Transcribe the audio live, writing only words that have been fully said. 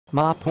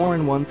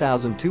Mophorn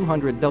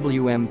 1200W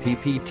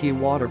MPPT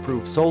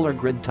waterproof solar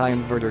grid tie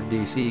inverter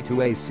DC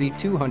to AC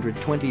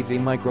 220V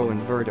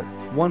microinverter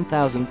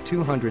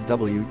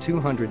 1200W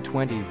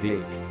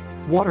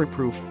 220V.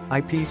 Waterproof,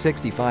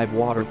 IP65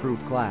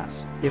 waterproof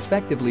glass,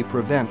 effectively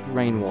prevent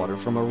rainwater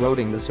from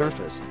eroding the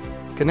surface.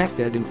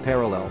 Connected in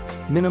parallel,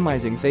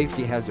 minimizing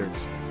safety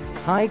hazards.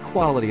 High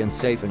quality and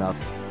safe enough.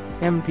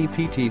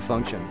 MPPT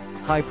Function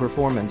High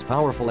performance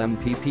powerful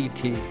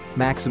MPPT,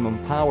 maximum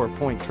power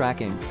point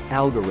tracking,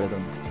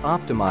 algorithm,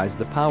 optimize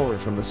the power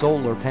from the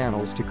solar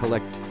panels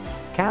to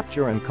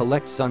capture and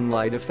collect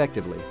sunlight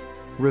effectively.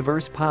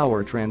 Reverse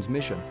power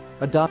transmission,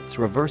 adopts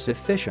reverse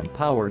efficient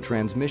power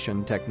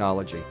transmission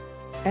technology.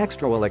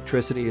 Extra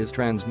electricity is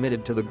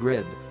transmitted to the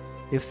grid.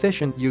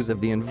 Efficient use of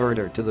the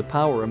inverter to the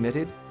power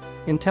emitted.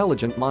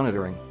 Intelligent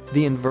monitoring,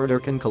 the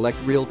inverter can collect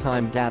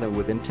real-time data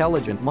with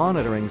intelligent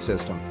monitoring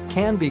system,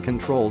 can be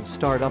controlled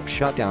startup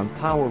shutdown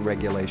power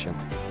regulation.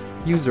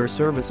 User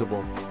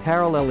serviceable,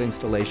 parallel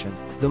installation,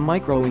 the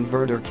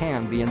microinverter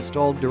can be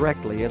installed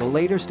directly at a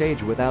later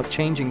stage without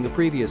changing the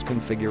previous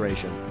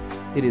configuration.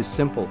 It is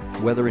simple,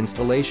 whether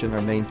installation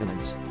or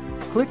maintenance.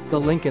 Click the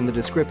link in the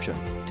description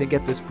to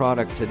get this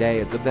product today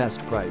at the best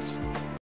price.